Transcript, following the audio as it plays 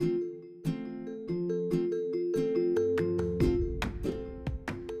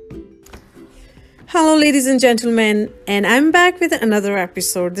Hello, ladies and gentlemen, and I'm back with another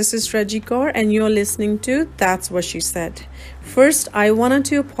episode. This is Reggie Kaur, and you're listening to That's What She Said. First, I wanted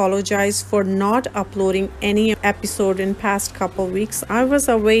to apologize for not uploading any episode in past couple weeks. I was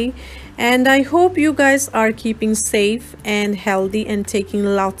away, and I hope you guys are keeping safe and healthy and taking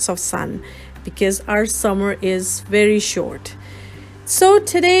lots of sun because our summer is very short. So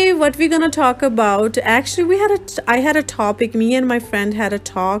today what we're going to talk about, actually I had a topic, me and my friend had a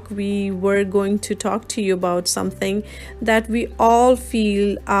talk. We were going to talk to you about something that we all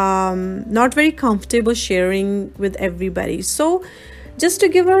feel not very comfortable sharing with everybody. So just to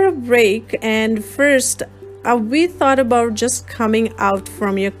give her a break, and first we thought about just coming out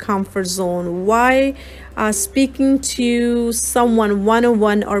from your comfort zone. Why speaking to someone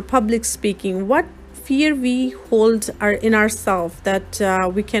one-on-one or public speaking? What fear we hold in ourselves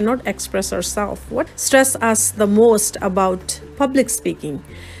that we cannot express ourselves? What stress us the most about public speaking?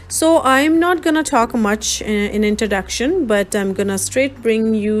 So I'm not gonna talk much in introduction, but I'm gonna straight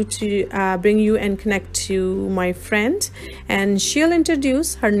bring you and connect to my friend, and she'll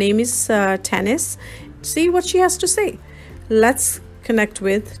introduce. Her name is Tennis. See what she has to say. Let's connect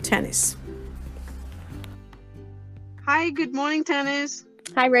with Tennis. Hi, good morning, Tennis.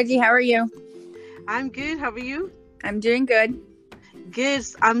 Hi, Reggie. How are you? I'm good. How are you? I'm doing good. Good.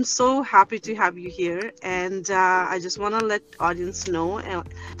 I'm so happy to have you here. And I just want to let audience know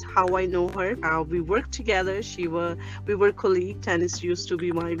how I know her. We worked together. We were colleagues. Tennis used to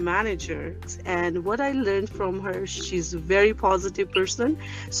be my manager. And what I learned from her, she's a very positive person.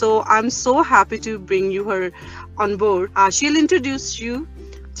 So I'm so happy to bring her on board. She'll introduce you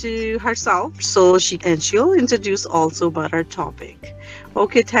to herself, she'll introduce also about our topic.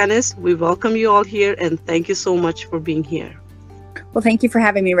 Okay, Tennis, we welcome you all here, and thank you so much for being here. Well, thank you for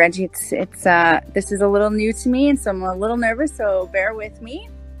having me, Reggie. It's this is a little new to me, and so I'm a little nervous, so bear with me.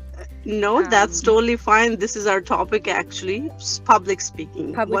 No, that's totally fine. This is our topic, actually, public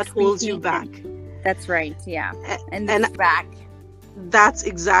speaking. What holds you back? That's right, yeah. And back. That's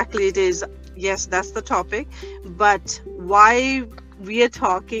exactly it is. Yes, that's the topic. But why we are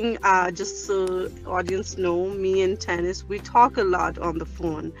talking, just so audience know, me and Tennis, we talk a lot on the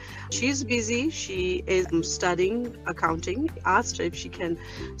phone. She's busy. She is studying accounting. Asked her if she can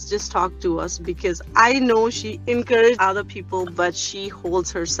just talk to us, because I know she encourages other people, but she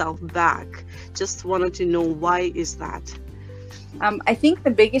holds herself back. Just wanted to know, why is that? I think the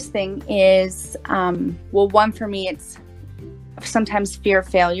biggest thing is, one, for me, it's sometimes fear of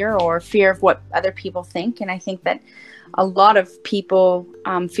failure or fear of what other people think. And I think that a lot of people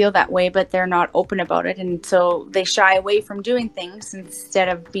feel that way, but they're not open about it. And so they shy away from doing things instead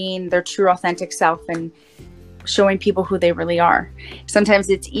of being their true authentic self and showing people who they really are. Sometimes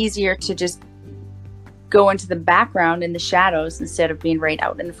it's easier to just go into the background in the shadows instead of being right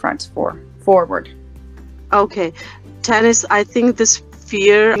out in the front forward. Okay. Tennis, I think this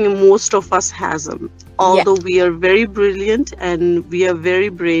fear, most of us has them. Although we are very brilliant and we are very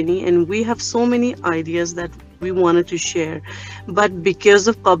brainy and we have so many ideas that we wanted to share, but because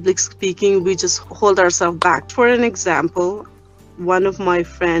of public speaking, we just hold ourselves back. For an example, one of my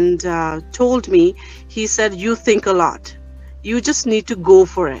friend told me, he said, you think a lot. You just need to go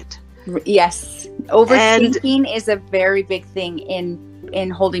for it. Yes. Overthinking is a very big thing in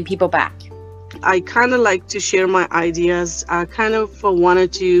holding people back. I kind of like to share my ideas. I kind of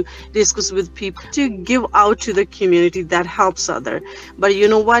wanted to discuss with people to give out to the community that helps other. But you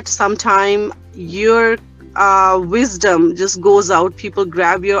know what? Sometimes your wisdom just goes out. People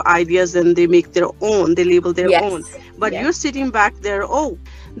grab your ideas and they make their own. They label their own. But you're sitting back there. Oh,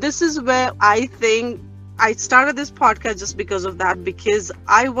 this is where I think I started this podcast just because of that, because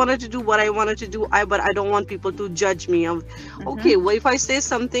I wanted to do what I wanted to do, but I don't want people to judge me. Okay, well, if I say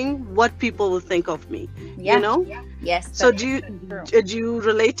something, what people will think of me, you know? Yes. So do you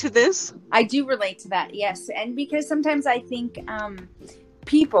relate to this? I do relate to that, yes. And because sometimes I think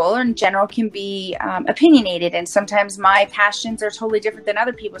people in general can be opinionated, and sometimes my passions are totally different than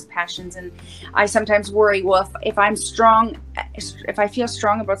other people's passions, and I sometimes worry, well, if I'm strong, if I feel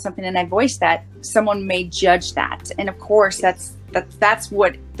strong about something and I voice that, someone may judge that. And of course that's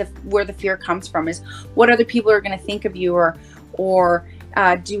where the fear comes from, is what other people are going to think of you, or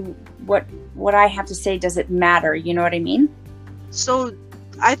do what I have to say, does it matter? You know what I mean? So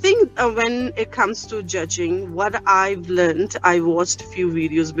I think when it comes to judging, what I've learned, I watched a few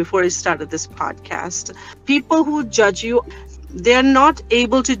videos before I started this podcast. People who judge you, they're not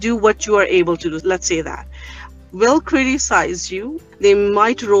able to do what you are able to do. Let's say that. Will criticize you. They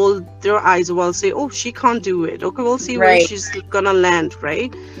might roll their eyes while say, oh, she can't do it. Okay, we'll see where she's gonna land,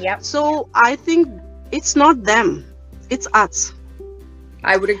 right? Yep. So I think it's not them, it's us.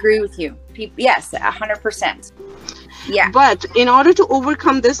 I would agree with you. Yes, 100%. Yeah. But in order to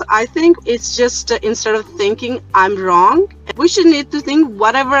overcome this, I think it's just instead of thinking I'm wrong, we should need to think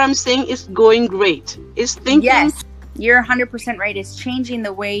whatever I'm saying is going great. Is thinking. Yes, you're 100% right. It's changing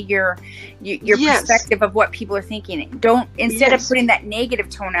the way your Yes. perspective of what people are thinking. Don't, instead of Yes. putting that negative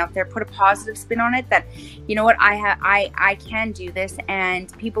tone out there, put a positive spin on it. That, you know what, I can do this,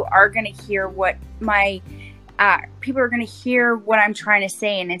 and people are going to hear what people are going to hear what I'm trying to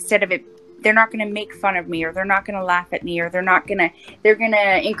say, and instead of it, they're not going to make fun of me, or they're not going to laugh at me, or they're going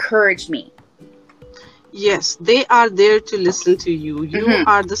to encourage me. Yes, they are there to listen to you. You Mhm.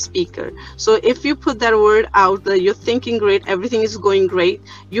 are the speaker. So if you put that word out that you're thinking great, everything is going great,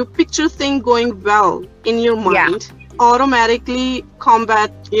 you picture things going well in your mind, automatically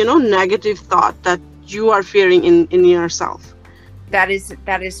combat, negative thought that you are fearing in yourself. That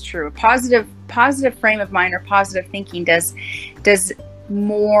is true. A positive frame of mind or positive thinking does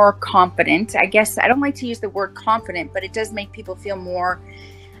more confident. I guess I don't like to use the word confident, but it does make people feel more.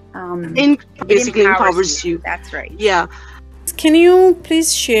 Basically it empowers you. That's right. Yeah. Can you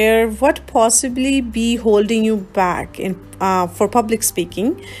please share what possibly be holding you back for public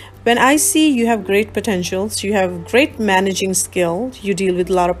speaking? When I see you have great potentials, you have great managing skill, you deal with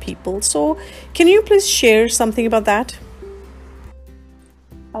a lot of people. So can you please share something about that?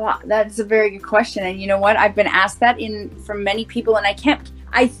 Oh, that's a very good question. And you know what? I've been asked that from many people, and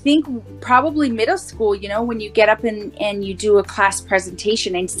I think probably middle school, when you get up and you do a class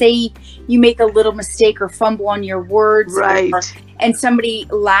presentation and say you make a little mistake or fumble on your words, Right. and somebody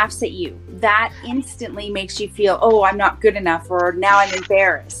laughs at you, that instantly makes you feel, oh, I'm not good enough, or now I'm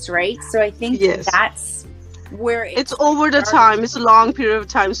embarrassed, right? So I think Yes. that's where It's over the time. It's a long period of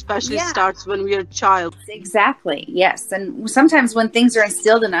time, especially Yeah. starts when we are a child. Exactly. Yes. And sometimes when things are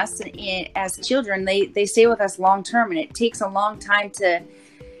instilled in us as children, they stay with us long term, and it takes a long time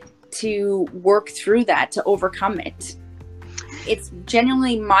to work through that, to overcome it. It's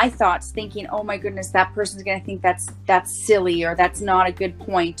genuinely my thoughts thinking, oh my goodness, that person's going to think that's silly, or that's not a good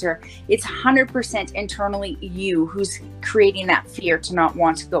point, or it's 100% internally you who's creating that fear to not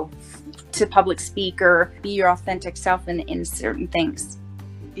want to go to public speak or be your authentic self in certain things.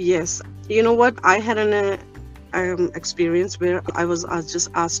 Yes. You know what? I had an experience where I was just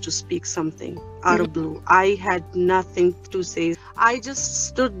asked to speak something out of blue. I had nothing to say. I just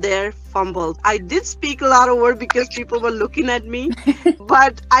stood there, fumbled. I did speak a lot of words because people were looking at me,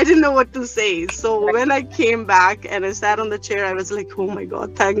 but I didn't know what to say. So when I came back and I sat on the chair, I was like, oh my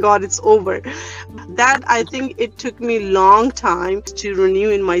God, thank God it's over. That, I think it took me a long time to renew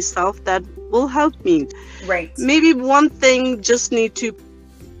in myself. That will help me. Right. Maybe one thing, just need to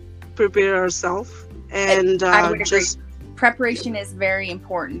prepare ourselves. And I would just agree. Preparation is very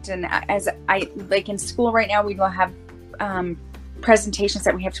important. And as I like in school right now, we will have presentations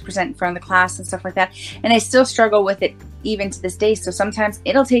that we have to present in front of the class and stuff like that. And I still struggle with it even to this day. So sometimes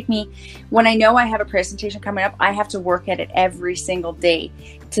it'll take me, when I know I have a presentation coming up, I have to work at it every single day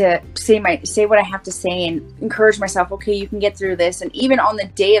to say what I have to say and encourage myself. Okay, you can get through this. And even on the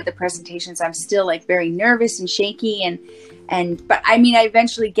day of the presentations, I'm still like very nervous and shaky but I mean, I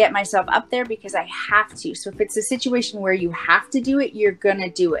eventually get myself up there because I have to. So if it's a situation where you have to do it, you're going to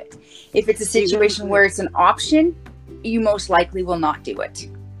do it. If it's a situation where it's an option, you most likely will not do it.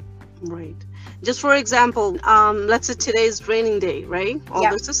 Right. Just for example, let's say today is raining day, right?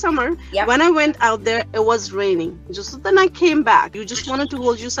 Although it's a summer. Yep. When I went out there, it was raining. Just then I came back. You just wanted to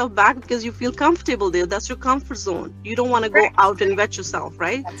hold yourself back because you feel comfortable there. That's your comfort zone. You don't want to go out and wet yourself,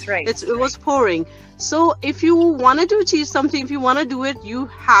 right? That's right. It was pouring. So if you wanted to achieve something, if you want to do it, you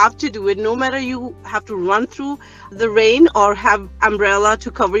have to do it. No matter you have to run through the rain or have umbrella to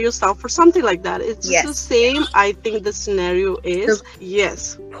cover yourself or something like that. It's just the same. I think the scenario is,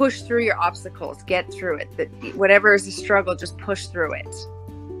 yes. Push through your obstacles. Get through it. Whatever is a struggle, just push through it.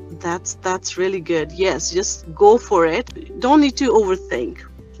 That's really good. Yes, just go for it. Don't need to overthink.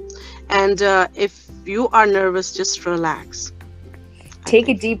 And if you are nervous, just relax. Take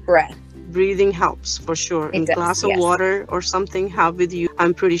a deep breath. Breathing helps for sure. It A does, glass of water or something have with you.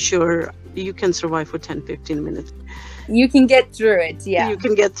 I'm pretty sure you can survive for 10-15 minutes. You can get through it. Yeah. You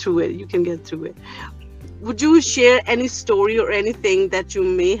can get through it. Would you share any story or anything that you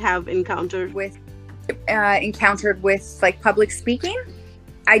may have encountered with like public speaking?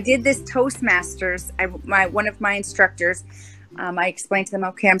 I did this Toastmasters. One of my instructors, I explained to them,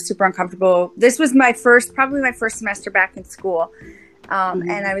 okay, I'm super uncomfortable. This was probably my first semester back in school.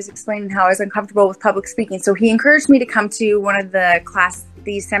 And I was explaining how I was uncomfortable with public speaking. So he encouraged me to come to one of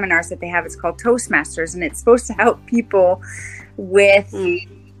these seminars that they have. It's called Toastmasters, and it's supposed to help people with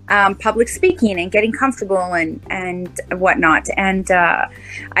public speaking and getting comfortable and whatnot. And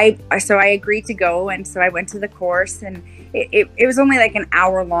I agreed to go, and so I went to the course, and it was only like an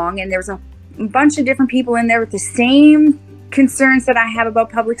hour long, and there was a bunch of different people in there with the same concerns that I have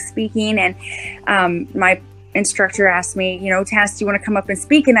about public speaking. And my instructor asked me, Tanis, do you want to come up and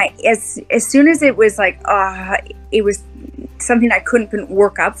speak? And as soon as it was like, it was something I couldn't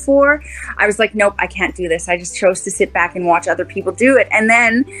work up for, I was like, nope, I can't do this. I just chose to sit back and watch other people do it. And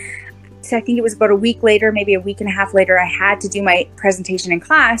then, so I think it was about a week later, maybe a week and a half later, I had to do my presentation in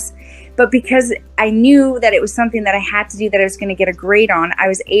class. But because I knew that it was something that I had to do, that I was going to get a grade on, I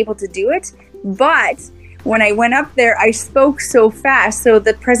was able to do it. But when I went up there, I spoke so fast. So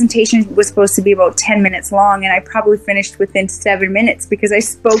the presentation was supposed to be about 10 minutes long, and I probably finished within 7 minutes because I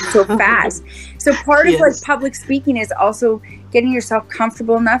spoke so fast. So part of like public speaking is also getting yourself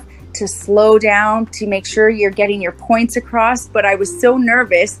comfortable enough to slow down, to make sure you're getting your points across. But I was so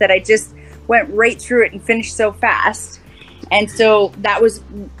nervous that I just went right through it and finished so fast. And so that was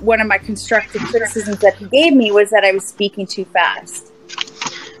one of my constructive criticisms that he gave me, was that I was speaking too fast.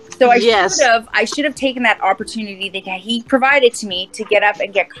 So I should have taken that opportunity that he provided to me to get up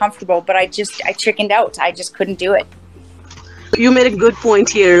and get comfortable, but I chickened out. I just couldn't do it. You made a good point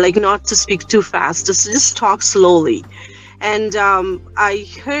here, like not to speak too fast, just talk slowly. And I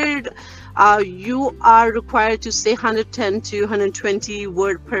heard you are required to say 110 to 120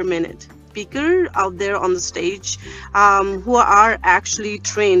 words per minute. Speaker out there on the stage who are actually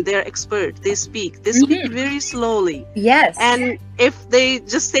trained, they're expert, they speak very slowly. Yes. And if they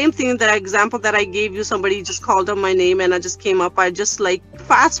just, same thing, that example that I gave you, somebody just called out my name and I just came up, I just like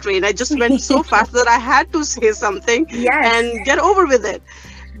fast trained, I just went so fast that I had to say something and get over with it.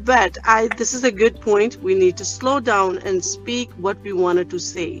 But this is a good point. We need to slow down and speak what we wanted to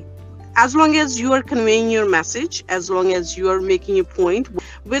say. As long as you are conveying your message, as long as you are making a point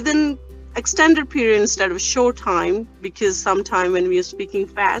within extended period instead of short time, because sometimes when we are speaking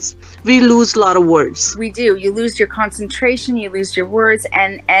fast, we lose a lot of words. We do. You lose your concentration, you lose your words,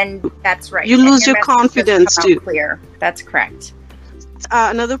 and that's right. You lose your confidence too. Clear. That's correct.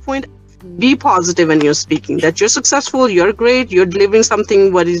 Another point, be positive when you're speaking, that you're successful, you're great, you're delivering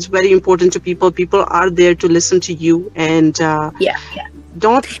something what is very important to people. People are there to listen to you, and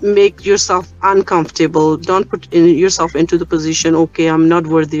don't make yourself uncomfortable. Don't put yourself into the position, okay, I'm not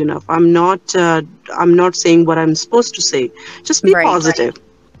worthy enough. I'm not saying what I'm supposed to say. Just be positive.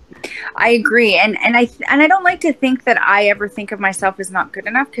 Right. I agree. And I don't like to think that I ever think of myself as not good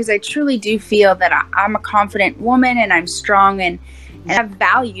enough, because I truly do feel that I'm a confident woman and I'm strong and have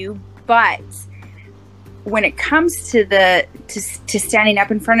value. But when it comes to standing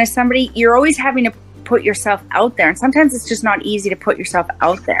up in front of somebody, you're always having to put yourself out there, and sometimes it's just not easy to put yourself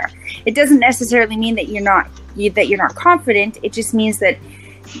out there. It doesn't necessarily mean that you're not confident. It just means that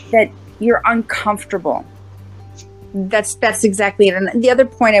you're uncomfortable. That's exactly it. And the other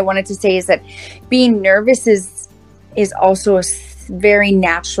point I wanted to say is that being nervous is also a very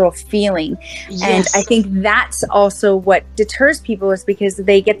natural feeling. Yes. And I think that's also what deters people, is because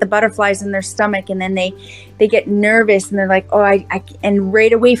they get the butterflies in their stomach, and then they get nervous, and they're like, oh, and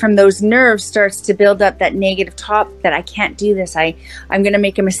right away from those nerves starts to build up that negative talk that I can't do this. I'm going to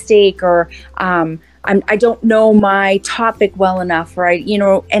make a mistake, or I don't know my topic well enough, or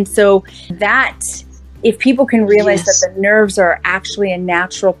and so that, if people can realize that the nerves are actually a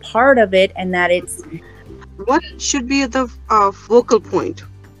natural part of it, and that it's, what should be the focal point?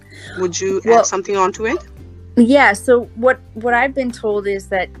 Would you add something onto it? Yeah. So what I've been told is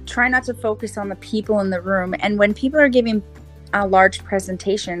that try not to focus on the people in the room. And when people are giving large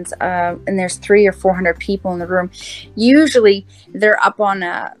presentations, and there's 300 or 400 people in the room, usually they're up on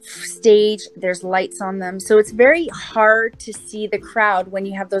a stage, there's lights on them. So it's very hard to see the crowd when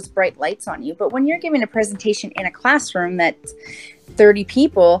you have those bright lights on you. But when you're giving a presentation in a classroom that's 30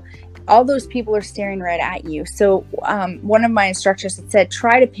 people, all those people are staring right at you. So one of my instructors had said,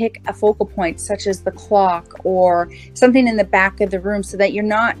 try to pick a focal point, such as the clock or something in the back of the room, so that you're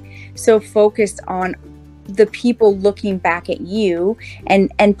not so focused on the people looking back at you.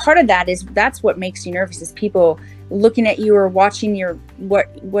 And part of that is, that's what makes you nervous, is people looking at you or watching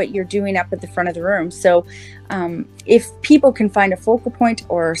what you're doing up at the front of the room. So if people can find a focal point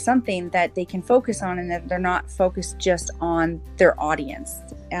or something that they can focus on, and that they're not focused just on their audience,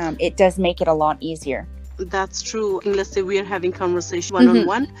 it does make it a lot easier. That's true. Let's say we are having conversation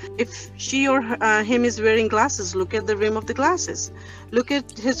one-on-one. If she or him is wearing glasses, look at the rim of the glasses. Look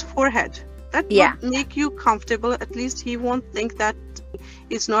at his forehead. That will make you comfortable. At least he won't think that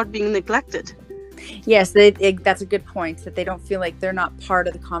it's not being neglected. Yes, that's a good point, that they don't feel like they're not part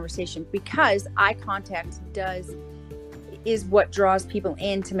of the conversation, because eye contact is what draws people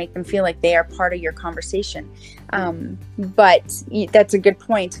in to make them feel like they are part of your conversation. But that's a good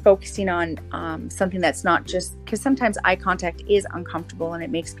point, focusing on something that's not just, because sometimes eye contact is uncomfortable and it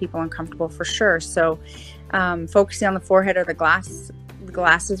makes people uncomfortable for sure. So focusing on the forehead or the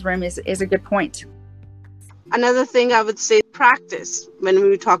glasses rim is a good point. Another thing I would say, practice when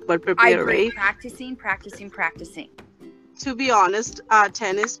we talk about prepare, I agree. right? Practicing. To be honest,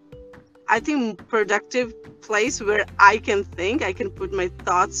 tennis, I think productive place where I can think, I can put my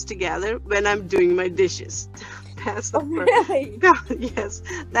thoughts together when I'm doing my dishes. That's the Really? Yes,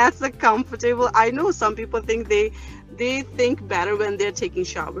 that's the comfortable. I know some people think they think better when they're taking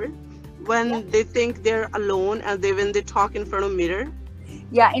shower, when they think they're alone, and when they talk in front of mirror.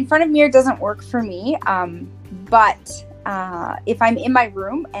 Yeah, in front of mirror doesn't work for me. But if I'm in my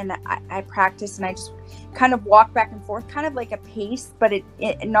room and I practice and I just kind of walk back and forth, kind of like a pace, but it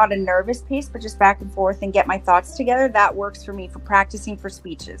not a nervous pace, but just back and forth and get my thoughts together, that works for me for practicing for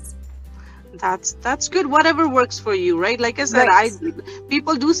speeches. That's good. Whatever works for you, right? Like I said, Right.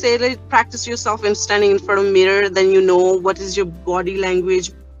 people do say, like, practice yourself in standing in front of mirror, then you know what is your body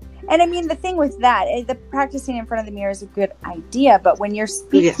language. And I mean, the thing with that, the practicing in front of the mirror is a good idea, but when you're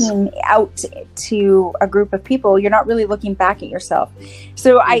speaking out to a group of people, you're not really looking back at yourself.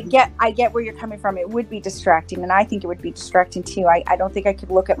 So I get where you're coming from. It would be distracting, and I think it would be distracting too. I don't think I could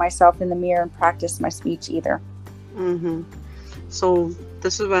look at myself in the mirror and practice my speech either. Mm-hmm. So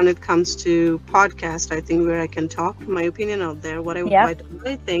this is when it comes to podcast, I think, where I can talk my opinion out there, what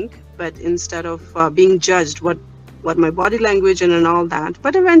I think, but instead of being judged, what my body language and all that,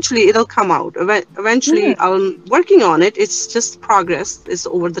 but eventually it'll come out. Eventually I'm working on it. It's just progress. It's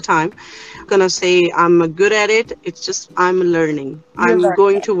over the time. I'm gonna say I'm good at it. It's just I'm learning.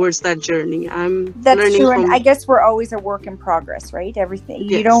 Going towards that journey. That's learning true. from... And I guess we're always a work in progress, right? Everything.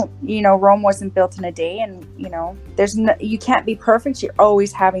 Yes. You don't, Rome wasn't built in a day, and you can't be perfect. You're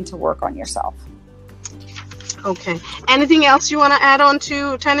always having to work on yourself. Okay. Anything else you want to add on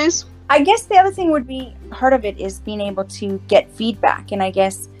to tennis? I guess the other thing would be, part of it is being able to get feedback. And I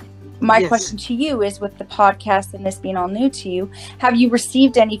guess my question to you is, with the podcast and this being all new to you, have you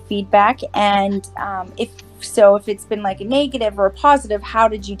received any feedback? And if so, if it's been like a negative or a positive, how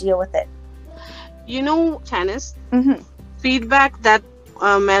did you deal with it? Tennis, feedback that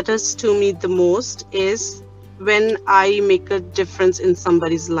matters to me the most is when I make a difference in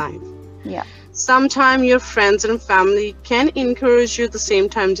somebody's life. Yeah. Sometimes your friends and family can encourage you, at the same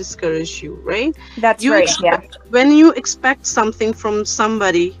time discourage you, right? That's right. When you expect something from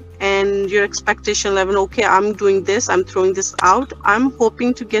somebody and your expectation level, okay, I'm doing this, I'm throwing this out, I'm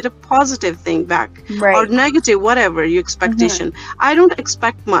hoping to get a positive thing back, right, or negative, whatever your expectation. I don't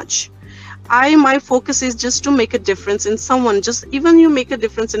expect much. My focus is just to make a difference in someone. Just even you make a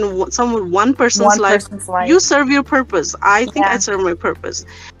difference in one person's life, you serve your purpose. I think I serve my purpose.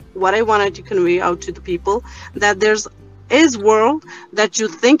 What I wanted to convey out to the people, that there's is world that you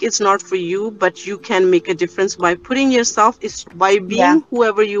think it's not for you, but you can make a difference by putting yourself, is by being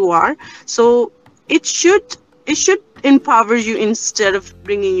whoever you are. So it should empower you instead of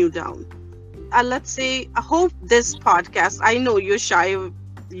bringing you down. Let's say, I hope this podcast, I know you're shy,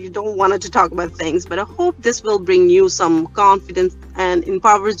 you don't want to talk about things, but I hope this will bring you some confidence and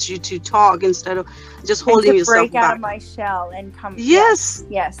empowers you to talk instead of just holding yourself back. Break out of my shell and come. Yes,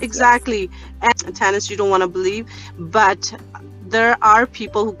 exactly. Yes. And tennis, you don't want to believe, but there are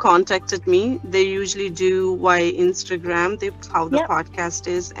people who contacted me. They usually do via Instagram. How the podcast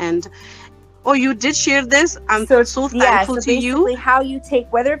is, and you did share this. I'm so thankful to you. How you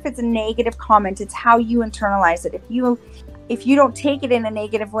take, whether if it's a negative comment, it's how you internalize it. If you don't take it in a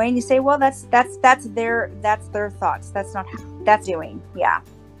negative way and you say, well, that's their thoughts. That's not how that's doing. Yeah.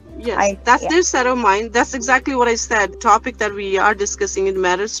 Yes, that's their set of mind. That's exactly what I said. The topic that we are discussing, it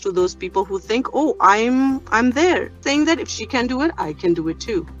matters to those people who think, oh, I'm there. Saying that if she can do it, I can do it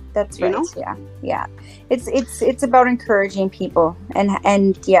too. That's right. Yeah. It's about encouraging people,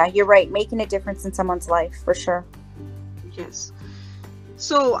 and you're right, making a difference in someone's life for sure. Yes.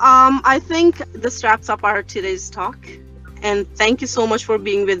 So I think this wraps up our today's talk. And thank you so much for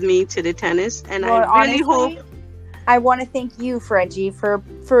being with me today, Tennis. And I really hope... I want to thank you, Reggie, for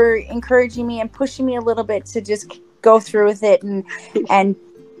encouraging me and pushing me a little bit to just go through with it and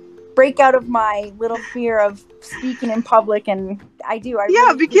break out of my little fear of speaking in public. And I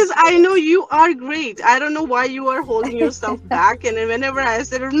really because I know you are great. I don't know why you are holding yourself back. And whenever I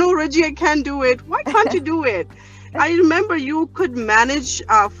said, no, Reggie, I can't do it. Why can't you do it? I remember you could manage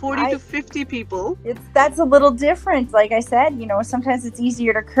 40 to 50 people. That's a little different. Like I said, sometimes it's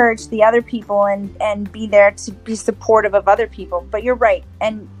easier to encourage the other people and be there to be supportive of other people. But you're right.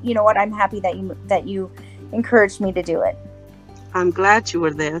 And you know what? I'm happy that you encouraged me to do it. I'm glad you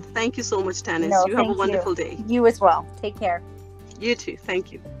were there. Thank you so much, Tanis. No, You have a thank wonderful day. You as well. Take care. You too.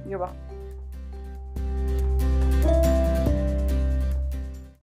 Thank you. You're welcome.